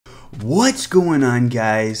What's going on,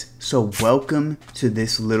 guys? So welcome to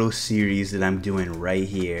this little series that I'm doing right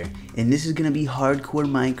here, and this is gonna be hardcore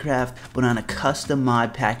Minecraft but on a custom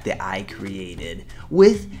mod pack that I created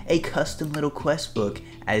with a custom little quest book,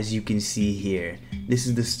 as you can see here. This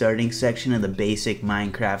is the starting section of the basic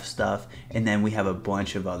Minecraft stuff, and then we have a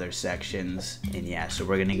bunch of other sections, and yeah, so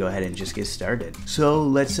we're gonna go ahead and just get started. So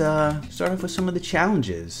let's start off with some of the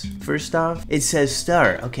challenges. First off, it says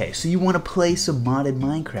start. Okay, so you want to play some modded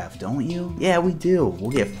Minecraft, don't you? Yeah, we do.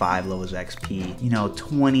 We'll get 5 levels XP, you know,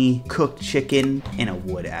 20 cooked chicken and a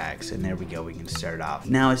wood axe, and there we go, we can start off.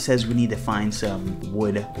 Now it says we need to find some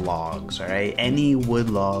wood logs. All right, any wood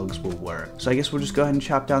logs will work. So I guess we'll just go ahead and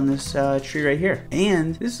chop down this tree right here.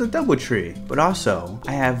 And this is a double tree, but also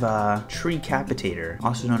I have a tree capitator,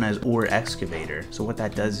 also known as ore excavator. So what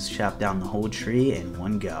that does is chop down the whole tree in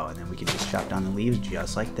one go, and then we can just chop down the leaves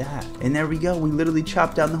just like that. And there we go, we literally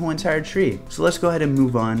chopped down the whole entire tree. So let's go ahead and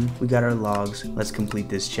move on. We got our logs, let's complete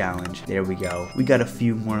this challenge. There we go, we got a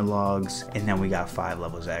few more logs, and then we got 5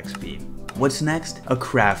 levels of XP. What's next? A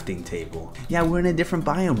crafting table. Yeah, we're in a different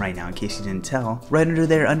biome right now, in case you didn't tell. Right under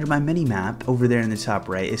there, under my mini map, over there in the top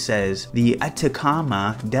right, it says the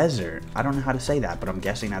Atacama Desert. I don't know how to say that, but I'm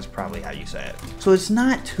guessing that's probably how you say it. So it's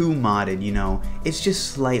not too modded, you know, it's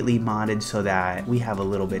just slightly modded so that we have a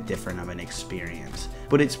little bit different of an experience.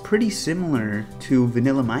 But it's pretty similar to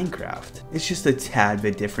vanilla Minecraft. It's just a tad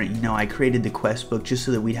bit different. You know, I created the quest book just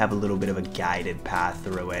so that we'd have a little bit of a guided path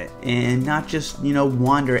through it and not just, you know,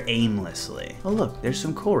 wander aimlessly. Oh look, there's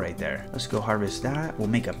some coal right there. Let's go harvest that. We'll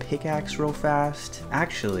make a pickaxe real fast.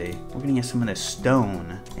 Actually, we're gonna get some of the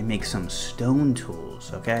stone and make some stone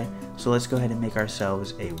tools, okay? So let's go ahead and make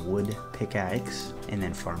ourselves a wood pickaxe and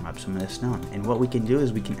then farm up some of the stone. And what we can do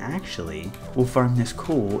is we'll farm this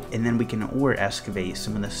coal and then we can ore excavate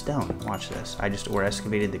some of the stone. Watch this. I just ore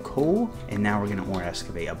excavated the coal, and now we're gonna ore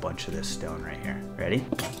excavate a bunch of this stone right here. Ready?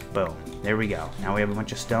 Boom. There we go. Now we have a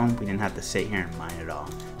bunch of stone. We didn't have to sit here and mine it all.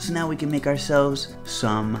 So now we can make ourselves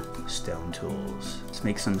some stone tools. Let's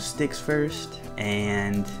make some sticks first,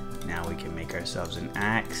 and now we can make ourselves an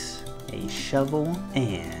axe, a shovel,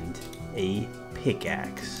 and a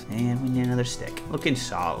pickaxe, and we need another stick. Looking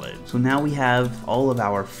solid. So now we have all of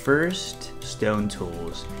our first stone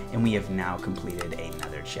tools, and we have now completed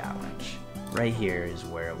another challenge. Right here is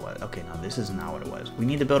where it was. Okay, no, this is not what it was. We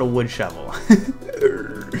need to build a wood shovel.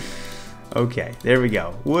 Okay, there we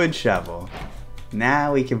go. Wood shovel.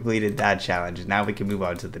 Now we completed that challenge. Now we can move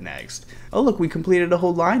on to the next. Oh look, we completed a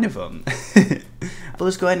whole line of them. But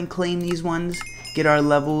let's go ahead and claim these ones, get our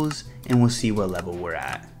levels, and we'll see what level we're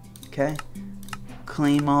at. Okay?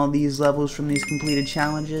 Claim all these levels from these completed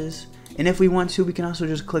challenges, and if we want to, we can also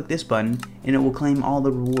just click this button and it will claim all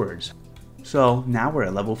the rewards. So now we're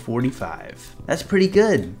at level 45. That's pretty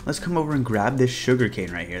good. Let's come over and grab this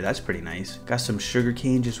sugarcane right here. That's pretty nice. Got some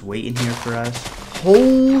sugarcane just waiting here for us.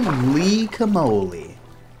 Holy camole.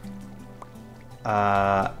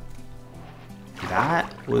 That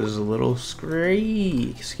was a little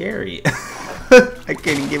scary. I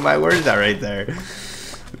couldn't get my words out right there.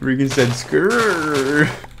 Freaking said skrrr.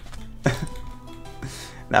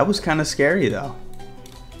 That was kind of scary though.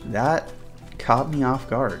 That caught me off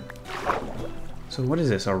guard. So what is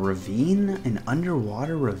this, a ravine? An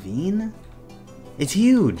underwater ravine? It's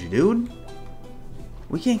huge, dude.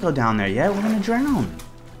 We can't go down there yet, we're gonna drown.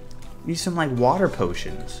 We need some like water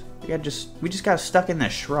potions. We just got stuck in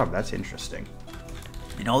this shrub, that's interesting.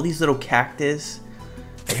 And all these little cactus,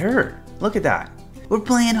 they hurt. Look at that. We're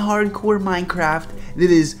playing hardcore Minecraft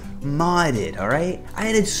that is modded, alright? I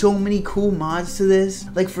added so many cool mods to this.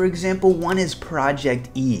 Like, for example, one is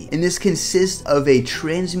Project E, and this consists of a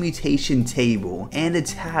transmutation table and a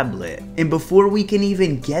tablet. And before we can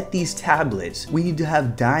even get these tablets, we need to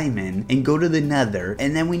have diamond and go to the nether,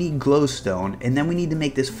 and then we need glowstone, and then we need to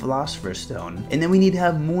make this philosopher's stone, and then we need to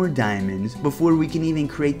have more diamonds before we can even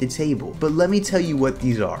create the table. But let me tell you what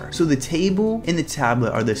these are. So the table and the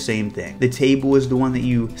tablet are the same thing. The table is the one that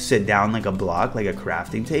you sit down like a block, like a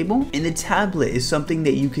crafting table. And the tablet is something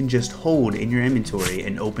that you can just hold in your inventory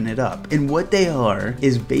and open it up. And what they are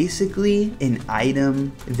is basically an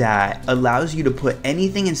item that allows you to put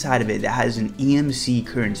anything inside of it that has an EMC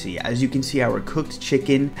currency. As you can see, our cooked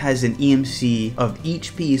chicken has an EMC of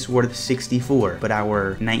each piece worth 64, but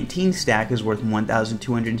our 19 stack is worth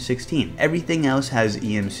 1,216. Everything else has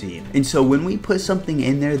EMC. And so when we put something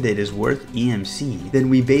in there that is worth EMC, then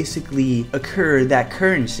we basically occur that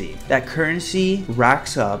currency. That currency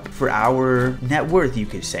racks up up for our net worth, you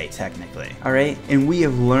could say, technically. All right, and we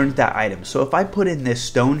have learned that item. So if I put in this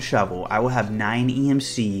stone shovel, I will have 9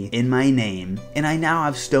 EMC in my name, and I now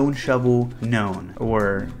have stone shovel known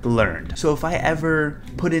or learned. So if I ever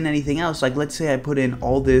put in anything else, like let's say I put in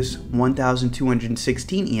all this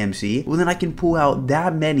 1,216 EMC, well then I can pull out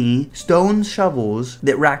that many stone shovels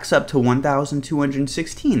that racks up to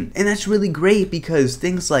 1,216. And that's really great because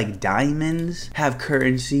things like diamonds have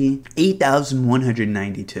currency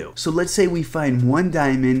 8,192. So let's say we find one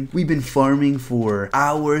diamond, we've been farming for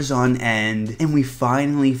hours on end, and we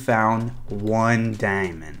finally found one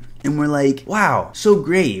diamond. And we're like, wow, so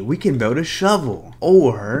great, we can build a shovel.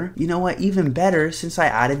 Or, you know what, even better, since I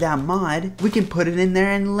added that mod, we can put it in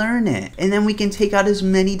there and learn it. And then we can take out as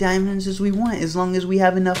many diamonds as we want, as long as we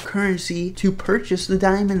have enough currency to purchase the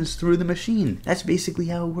diamonds through the machine. That's basically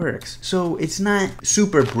how it works. So it's not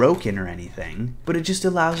super broken or anything, but it just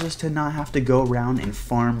allows us to not have to go around and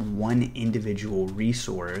farm one individual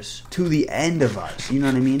resource to the end of us, you know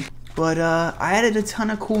what I mean? But I added a ton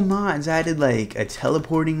of cool mods. I added like a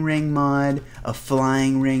teleporting ring mod, a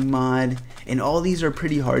flying ring mod, and all these are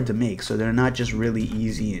pretty hard to make, so they're not just really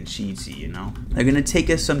easy and cheesy, you know? They're gonna take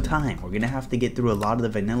us some time. We're gonna have to get through a lot of the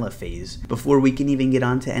vanilla phase before we can even get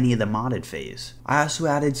onto any of the modded phase. I also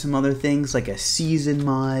added some other things like a season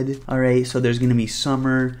mod. Alright, so there's gonna be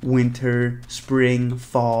summer, winter, spring,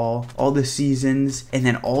 fall, all the seasons, and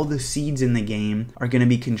then all the seeds in the game are gonna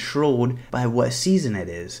be controlled by what season it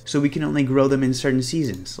is. So we can only grow them in certain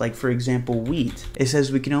seasons. Like for example, wheat. It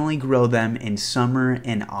says we can only grow them in summer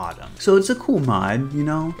and autumn. So it's a cool mod, you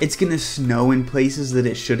know? It's gonna snow in places that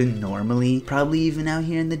it shouldn't normally, probably even out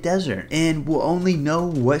here in the desert. And we'll only know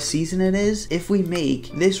what season it is if we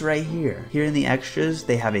make this right here. Here in the extras,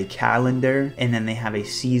 they have a calendar and then they have a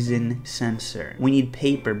season sensor. We need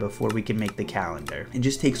paper before we can make the calendar. It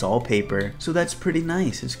just takes all paper, so that's pretty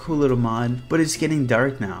nice. It's a cool little mod, but it's getting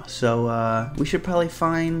dark now, so we should probably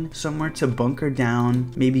find somewhere to bunker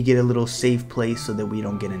down, maybe get a little safe place so that we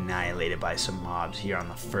don't get annihilated by some mobs here on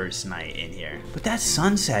the first night in here. But that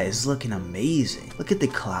sunset is looking amazing. Look at the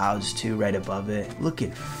clouds too right above it.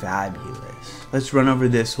 Looking fabulous. Let's run over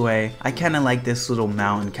this way. I kind of like this little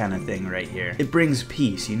mountain kind of thing right here. It brings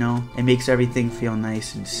peace, you know? It makes everything feel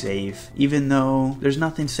nice and safe, even though there's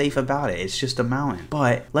nothing safe about it. It's just a mountain.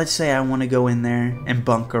 But let's say I want to go in there and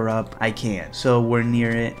bunker up. I can't. So we're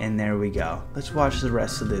near it and there we go. Let's watch the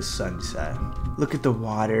rest of this sunset. Look at the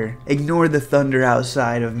water. Ignore the thunder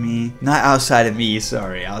outside of me. Not outside of me,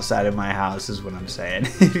 sorry. Outside of my house is what I'm saying.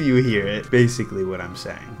 If you hear it, basically what I'm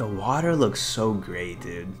saying. The water looks so great,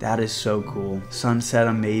 dude. That is so cool. Sunset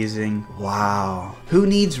amazing. Wow. Who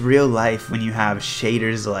needs real life when you have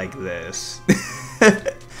shaders like this?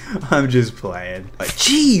 I'm just playing. But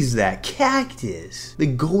jeez, that cactus. The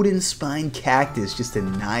golden spine cactus just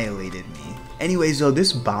annihilated me. Anyways though,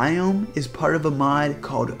 this biome is part of a mod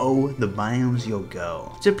called Oh, the Biomes You'll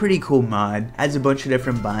Go. It's a pretty cool mod, adds a bunch of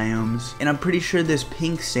different biomes, and I'm pretty sure this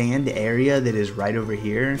pink sand area that is right over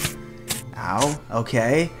here. Ow,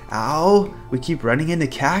 okay, ow, we keep running into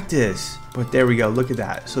cactus. But there we go, look at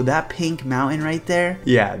that. So that pink mountain right there,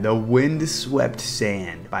 yeah, the wind-swept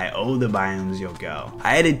sand by Oh, the Biomes You'll Go.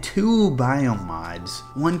 I added 2 biome mods,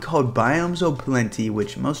 one called Biomes O'Plenty,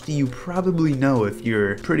 which most of you probably know if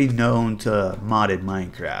you're pretty known to modded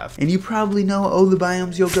Minecraft. And you probably know Oh, the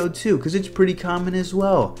Biomes You'll Go too, because it's pretty common as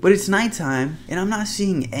well. But it's nighttime, and I'm not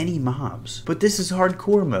seeing any mobs. But this is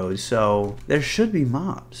hardcore mode, so there should be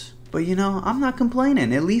mobs. But you know, I'm not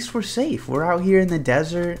complaining. At least we're safe. We're out here in the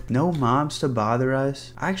desert. No mobs to bother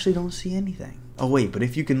us. I actually don't see anything. Oh wait, but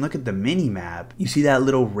if you can look at the mini map, you see that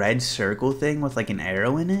little red circle thing with like an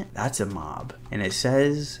arrow in it? That's a mob. And it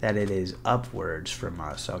says that it is upwards from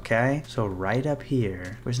us, okay? So right up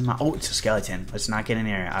here, where's the mob? Oh, it's a skeleton. Let's not get in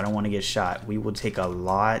here. I don't want to get shot. We will take a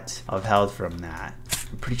lot of health from that.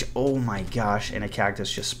 I'm pretty sure, oh my gosh, and a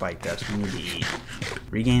cactus just spiked us. We need to eat.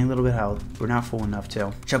 Regain a little bit of health. We're not full enough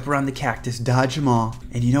to. Jump around the cactus, dodge them all.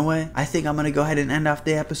 And you know what? I think I'm gonna go ahead and end off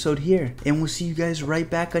the episode here. And we'll see you guys right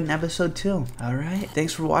back on episode 2. Alright,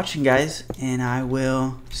 thanks for watching guys, and I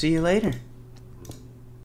will see you later.